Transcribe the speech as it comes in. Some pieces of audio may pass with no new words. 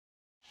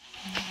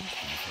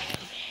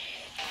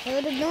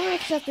The donut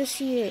shop is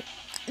here.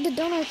 The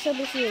donut shop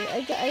is here.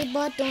 I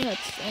bought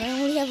donuts and I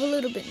only have a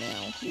little bit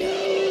now.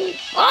 No.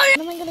 When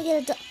am I gonna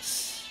get a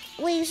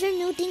Wait, is there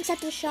new things at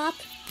the shop?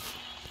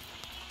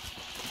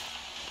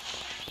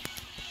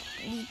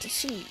 I need to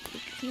see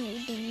new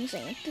things. I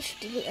have to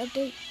still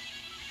update.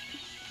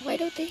 Why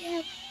don't they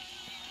have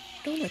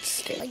donuts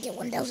still? I get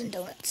 1,000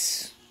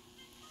 donuts.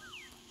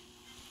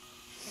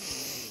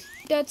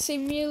 That's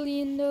 $1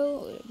 million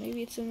though.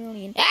 Maybe it's $1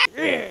 million.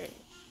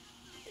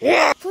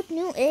 Put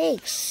new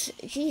eggs.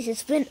 Jeez,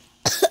 it's been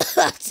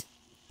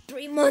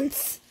 3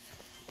 months.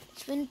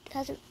 It's been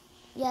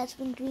it's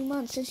been 3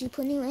 months since you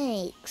put new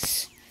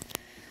eggs.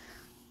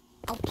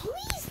 Oh,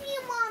 please be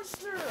a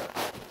monster.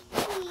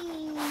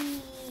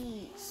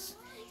 Please.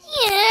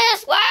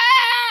 Yes. Why?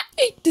 I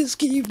hate this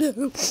game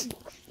now.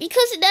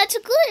 Because that's a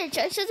glitch.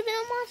 I should have been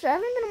a monster. I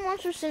haven't been a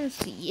monster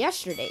since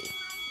yesterday.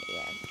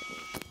 Yeah.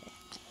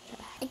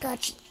 I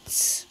got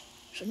cheats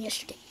from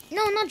yesterday.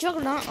 No, not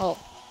Juggernaut. Oh.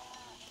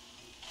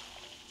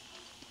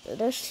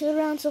 There's 2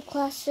 rounds of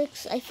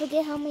classics. I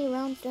forget how many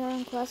rounds there are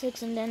in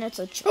classics, and then it's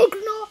a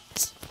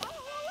Juggernaut.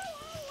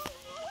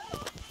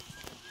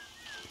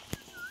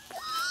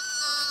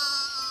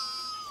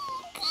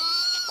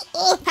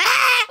 Oh,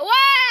 ha!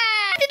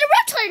 What? Did the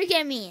reptile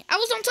get me? I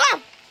was on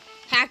top.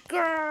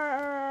 Hacker.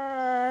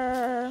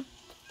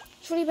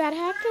 It's really bad,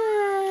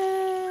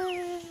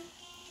 hacker.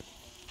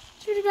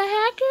 It's really bad,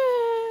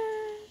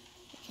 hacker.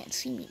 You can't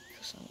see me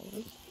because I'm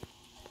over.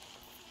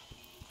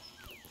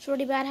 It's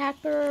really bad,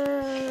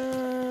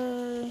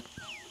 hacker.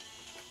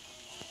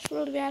 It's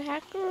really bad,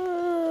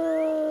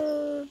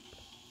 hacker.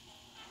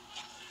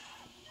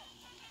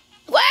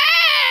 What?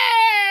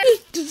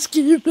 This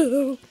game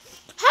now.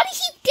 How did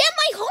he get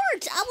my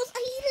heart? I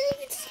didn't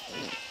even see me.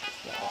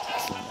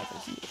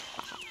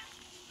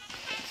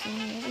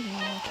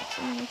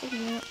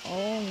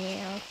 Oh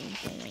yeah,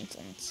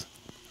 maintenance.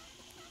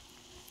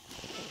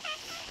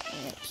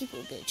 Yeah, people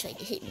are gonna try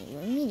to hit me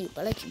with a mini,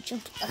 but I can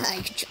jump.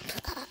 I can jump.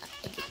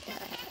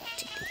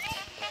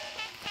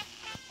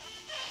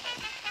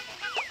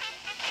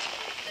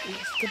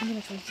 Yes, good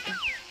minute for this.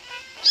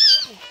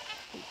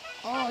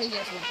 Oh, he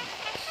just went.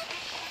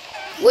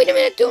 Wait a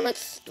minute,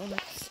 donuts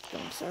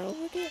are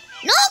over there.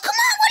 No, come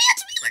on, what do you have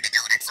to be where the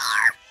donuts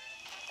are?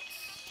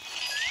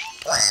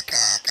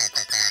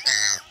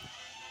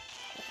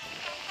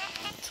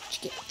 That's what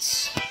you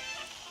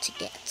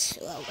get.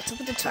 Well, what's up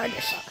with the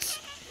tartar sauce?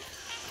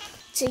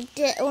 Take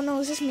that. Oh no,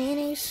 is this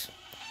mayonnaise?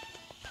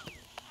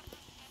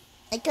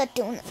 I got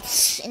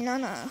donuts. No,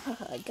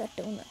 I got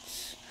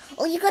donuts.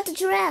 Oh, you got the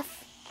giraffe.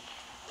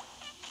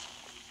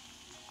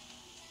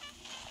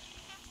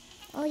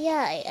 Oh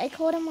yeah, I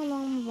called him a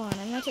Longmont.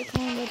 I meant to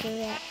call him a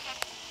giraffe.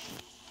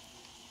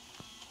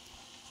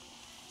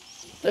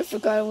 I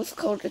forgot it was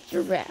called a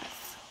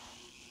giraffe.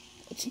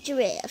 It's a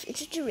giraffe.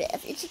 It's a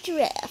giraffe. It's a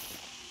giraffe.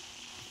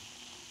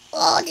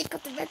 Oh, they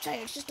got the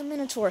reptile. It's just a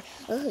minotaur.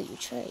 Oh, you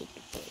tried.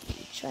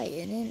 You tried,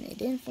 and it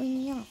didn't fling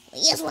me off.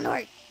 Yes, one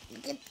heart.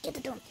 Get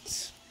the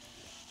donuts.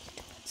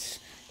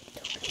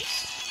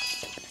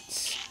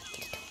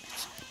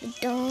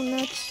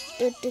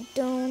 The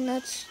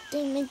donuts,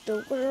 they make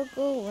the world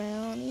go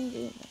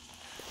round.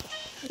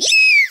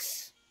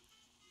 Yes!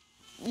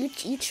 You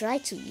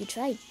tried to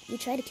kill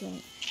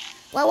me.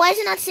 Well, why is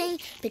it not saying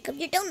pick up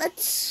your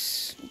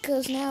donuts?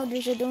 Because now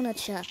there's a donut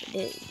shop.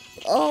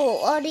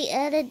 Oh, already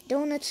added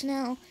donuts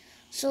now.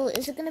 So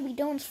is it gonna be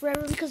donuts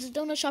forever because the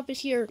donut shop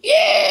is here?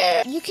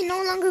 Yeah! You can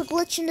no longer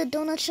glitch in the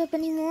donut shop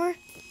anymore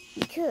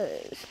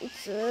because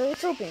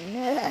it's open.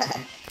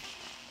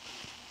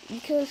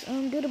 Because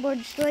Doodlebar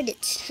destroyed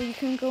it, so you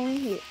can't go in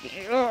here.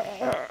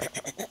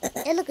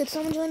 Hey, look, it's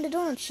someone joined the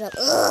donut shop. Ugh,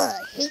 I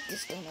hate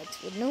this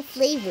donut with no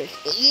flavors.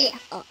 Yeah.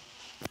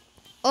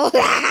 Oh,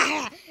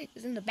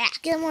 it's in the back.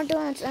 Get more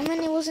donuts. I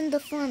mean, it was in the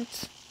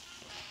front.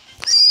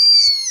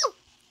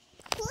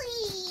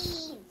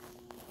 Please.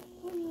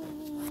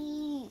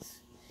 Please.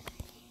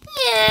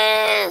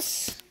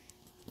 Yes.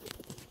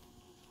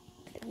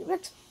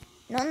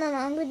 No,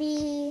 I'm gonna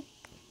be...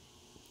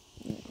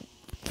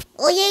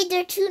 Oh yeah,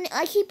 they're too...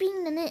 I keep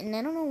being the knit and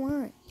I don't know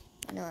why.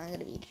 No, I'm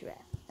gonna be a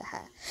giraffe.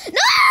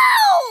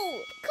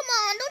 No! Come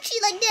on, don't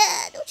cheat like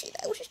that. Don't cheat.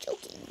 I was just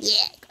joking.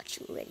 Yeah, I got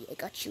you already. Oh,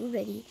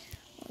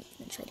 you're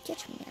gonna try to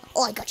catch me now.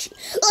 Oh, I got you.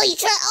 Oh, you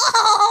try...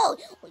 Oh!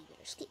 Oh, you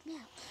better escape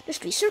now. There's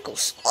 3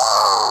 circles.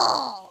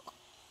 Oh!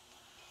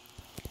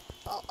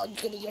 Oh, you're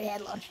gonna get your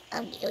head launched.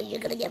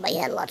 You're gonna get my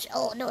head launched.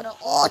 Oh, no.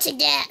 Oh, take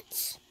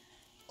that.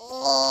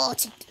 Oh,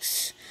 take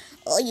this.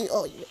 Oh, you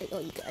gotta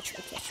try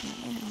to catch me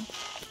now.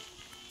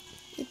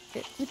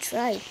 You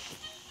tried.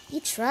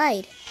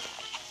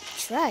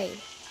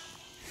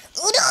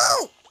 Oh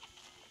no!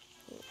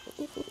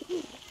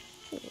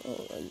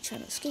 Oh, are you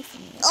trying to escape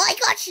from me? Oh, I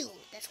got you!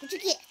 That's what you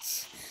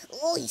get.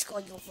 Oh, he's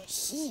going over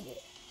here.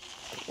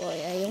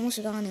 Boy, I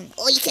almost got him.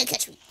 Oh, you can't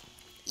catch me.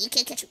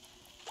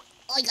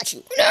 Oh, I got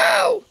you.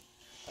 No!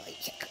 Oh, you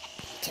can't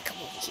come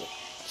over here. You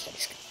can't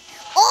escape.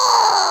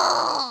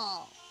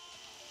 Oh!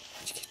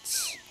 What'd you get?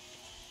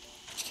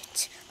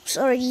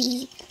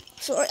 Sorry.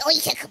 Oh,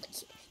 you can't come in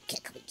here.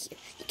 can't come in here.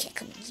 You can't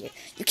come in here.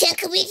 You can't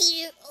come in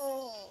here.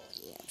 Oh,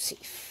 yeah, I'm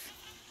safe.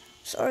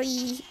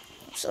 Sorry.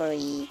 I'm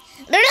sorry.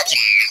 No, get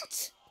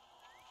out!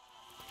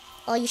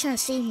 Oh, you're trying to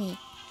save me.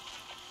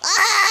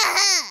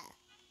 Ah!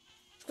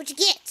 That's what you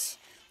get.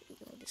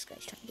 Oh, this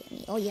guy's trying to get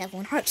me. Oh, you have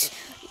 1 heart. That's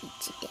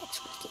what you get. That's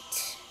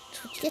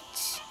what you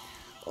get.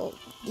 Oh,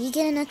 do you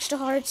get an extra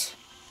heart?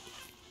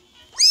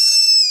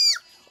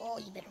 Oh,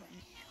 you better run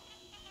now.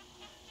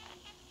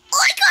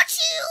 Oh, I got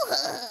you!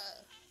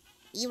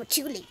 You were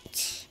too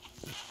late.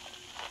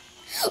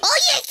 Oh,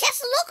 yeah,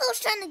 Castle Loco's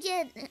trying to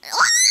get...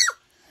 Oh!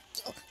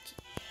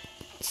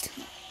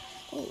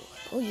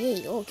 Oh,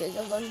 yeah. Okay.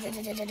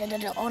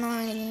 Oh, no.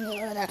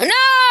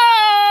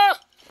 No!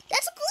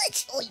 That's a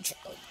glitch. Oh, you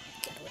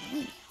gotta run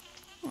away.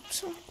 Oh, I'm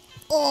sorry.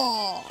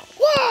 Oh.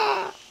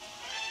 Wow.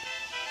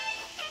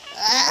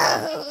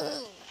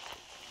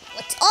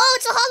 What? Oh,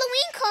 it's a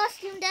Halloween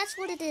costume. That's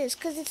what it is,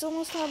 because it's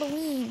almost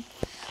Halloween.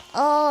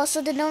 Oh,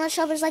 so the donut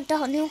shop is like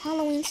the new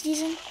Halloween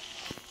season?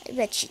 I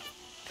bet you.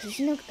 Because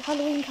you know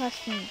Halloween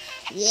costumes.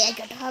 Yeah, I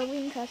got the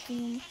Halloween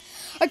costume.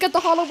 I got the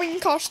Halloween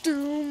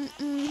costume.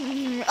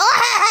 Mm-hmm.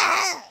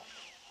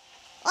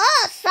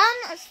 Oh,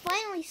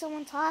 finally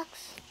someone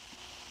talks.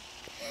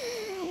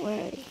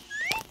 Where are they?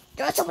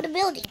 They're on top of the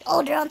building.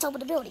 Oh, they're on top of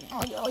the building.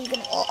 Oh, you're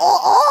gonna...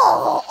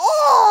 Oh,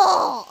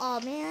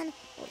 man.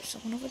 Oh, there's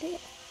someone over there.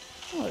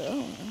 Oh,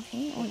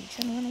 okay. Oh, you're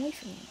trying to run away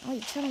from me. Oh,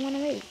 you're trying to run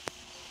away.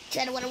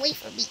 Trying to run away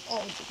from me.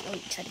 Oh, you're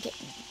trying to get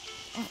me.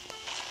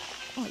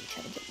 Oh, you're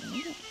trying to get me.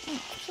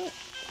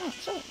 I'm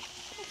sorry.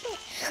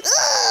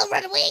 Oh,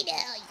 run away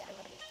now. You gotta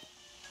run away.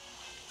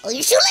 Oh,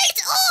 you're too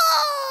late.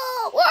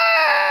 Oh,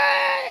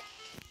 what?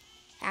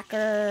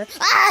 Hacker.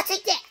 Ah,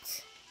 take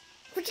that.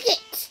 What'd you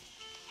get?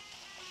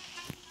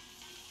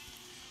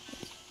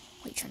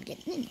 Oh, you're trying to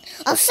get in.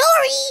 I'm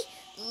sorry.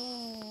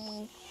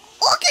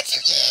 Oh, get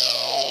you.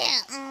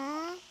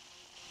 Yeah.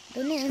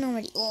 Don't need it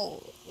already.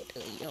 Oh,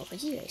 you're over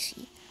here, I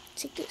see.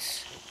 Take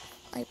this.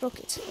 I broke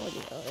it.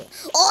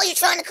 Oh, you're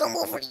trying to come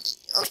over.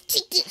 Oh,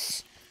 take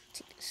this.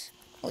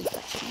 Oh, you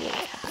got you.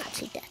 Yeah,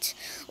 take that.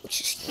 Oh, it's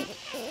just you.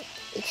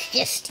 It's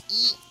just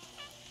you.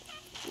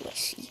 I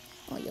see.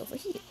 Oh, you're over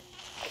here.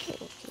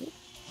 Okay.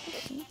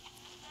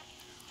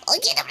 Oh,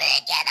 get him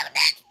there. Get him.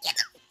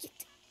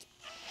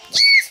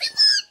 Yes, we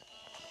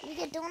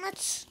won.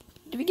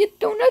 Did we get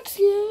donuts?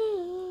 Yeah.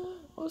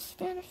 Oh,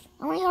 Spanish.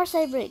 How many hearts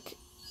did I break?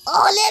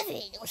 Oh,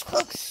 11. It was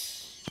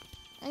close.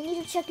 I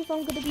need to check if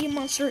I'm going to be a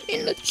monster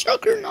in the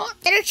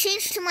Juggernaut. Better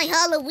change to my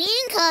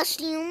Halloween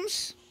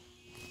costumes.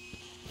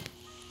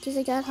 Because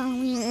I got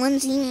Halloween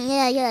onesie.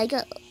 Yeah, I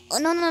got... Oh,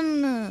 no.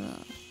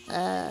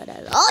 Oh, there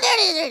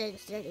it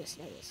is. There's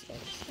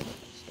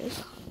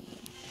Halloween.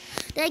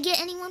 Did I get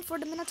anyone for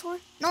the Minotaur?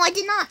 No, I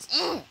did not.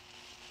 Did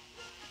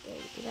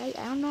I?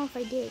 I don't know if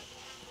I did.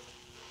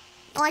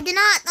 Oh, I did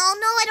not. Oh,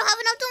 no, I don't have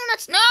enough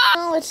donuts.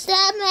 No, it's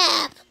that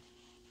map.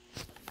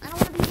 I don't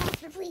want to be a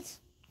monster, please.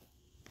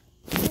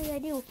 Maybe I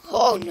do.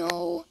 Oh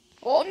no.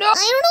 I don't know if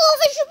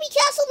I should be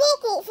Castle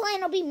Loco.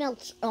 Fine, I'll be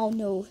Melts. Oh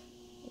no.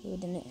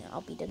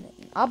 I'll be the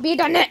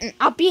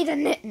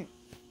Nitten.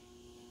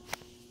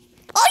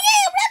 Oh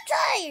yeah,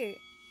 Reptile.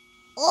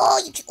 Oh,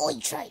 you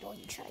tried. Oh,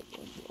 you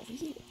over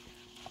here.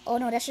 Oh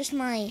no, that's just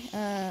my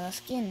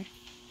skin.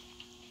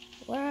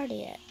 Where are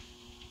they at?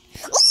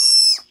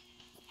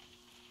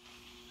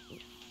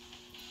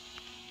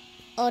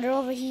 Oh, they're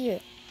over here.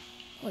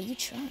 Oh, you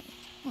tried.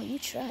 Whoa!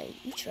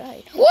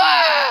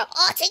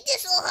 Oh, take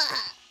this.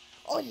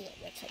 Oh yeah,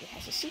 Reptile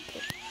has a super.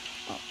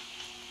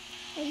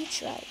 Oh, you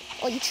tried.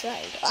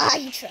 Ah,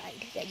 you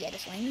tried. Yeah,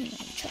 that's what I mean. You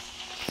tried.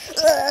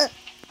 That's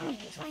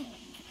what I mean.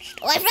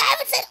 Oh, I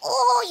haven't said.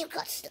 Oh, you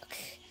got stuck.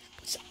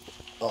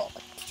 Oh.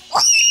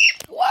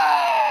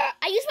 Whoa!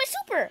 I used my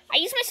super.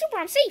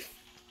 I'm safe.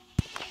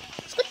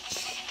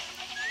 Switch.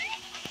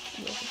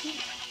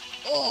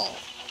 Oh.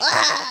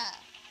 Ah.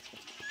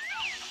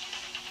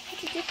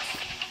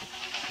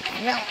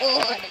 No.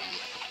 Oh.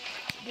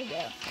 There you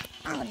go.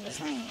 Oh, that's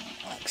fine.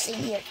 Like, see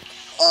here.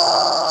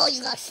 Oh,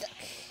 you got stuck.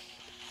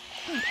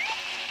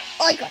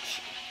 Oh, I got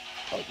you.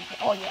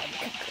 Oh yeah, you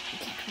can't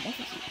come over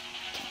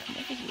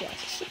here.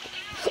 That's a super.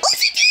 Oh,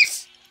 take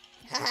this!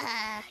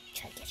 Haha,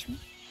 try to catch me.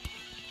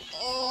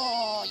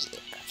 Oh, yeah,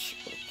 got you.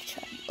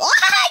 Oh,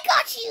 I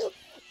got you!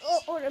 Oh,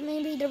 or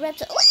maybe the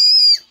reptile.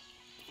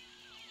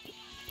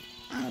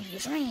 Oh, you're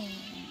fine.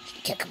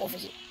 You can't come over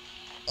here.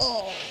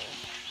 Oh.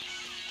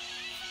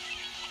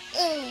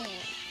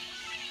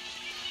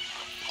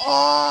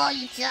 Oh,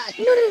 you tried.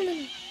 No.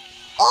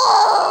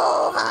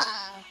 Oh!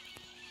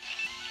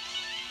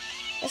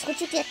 That's what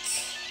you get.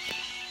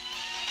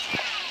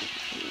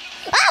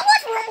 Ah,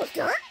 what? We're almost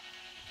done?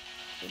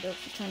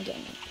 She's trying to get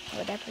me.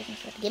 Oh, that person's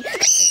trying to get me.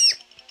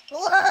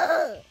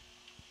 Whoa!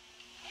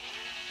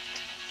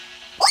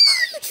 Oh,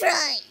 you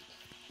tried.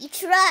 You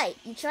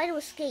tried to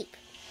escape.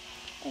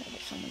 Oh,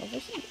 there's someone over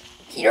here.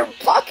 You're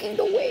blocking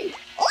the way.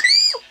 Oh!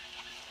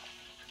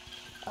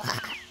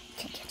 Ah,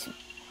 can't get him.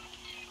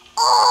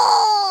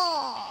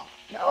 Oh!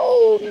 No.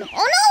 Oh, no! No!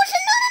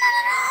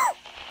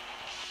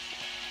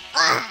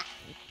 Ah!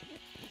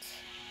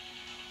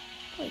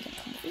 Oh,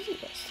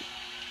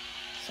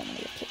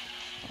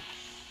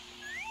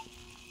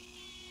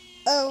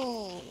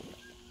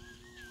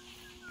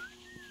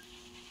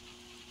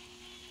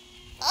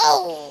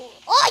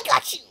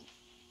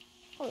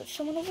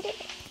 someone over there.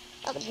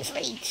 Oh, but he's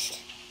reached.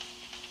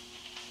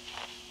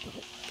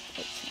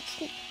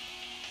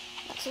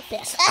 Not so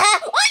fast. Ah!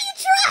 Oh, you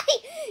try!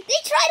 They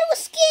try to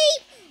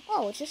escape!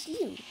 Oh, it's just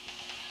you.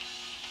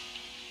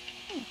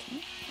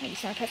 Okay. Oh, you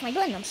trying to press my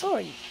button. I'm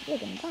sorry. You're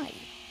gonna die.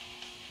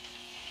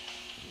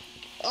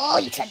 Oh,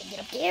 you tried to get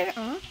up there?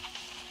 Oh.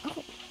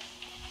 Oh.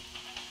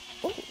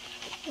 Oh,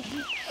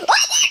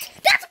 what?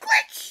 That's a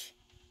glitch!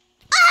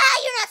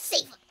 Ah, you're not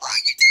safe. Oh,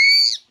 you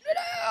died!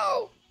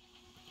 No!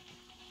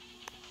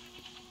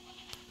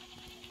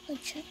 Oh,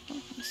 check. Oh,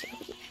 let me see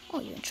over here. Oh,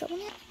 you're in trouble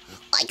now?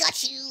 I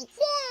got you!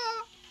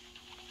 Yeah.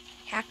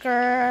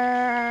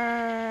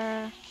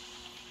 Hacker!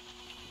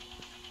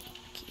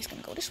 Okay, he's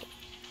gonna go this way.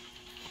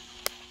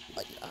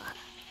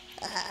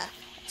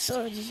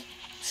 Oh,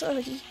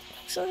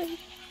 sorry.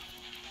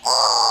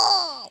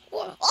 Oh!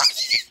 What? Oh,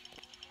 yes!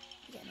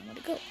 You got nowhere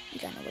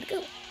to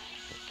go.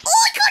 Oh,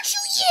 I got you!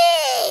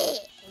 Yeah!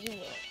 You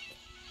will.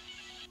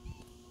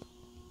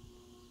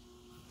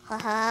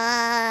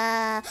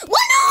 Haha!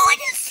 What? No, I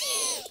didn't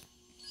see!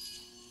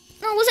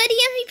 No, was I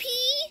the MVP?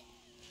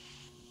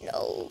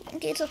 No.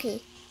 Okay, it's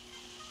okay.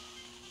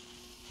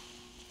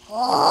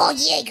 Oh,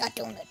 yeah, I got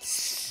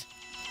donuts.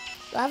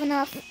 Do I have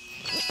enough? Oh, I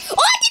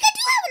think I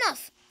do have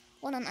enough!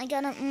 Hold on, I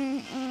gotta,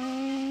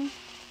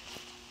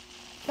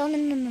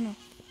 No.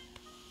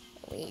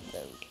 Wait,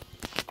 load.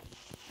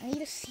 I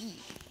need a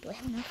seed. Do I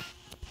have enough?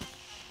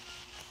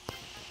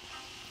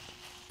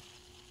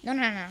 No.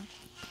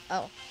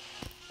 Oh.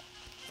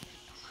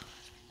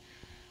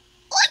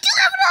 Oh, I do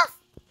have enough!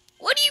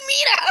 What do you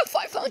mean I have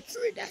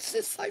 500? That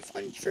says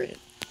 500.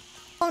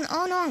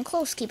 Oh, no, I'm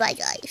close. Okay, bye,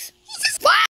 guys.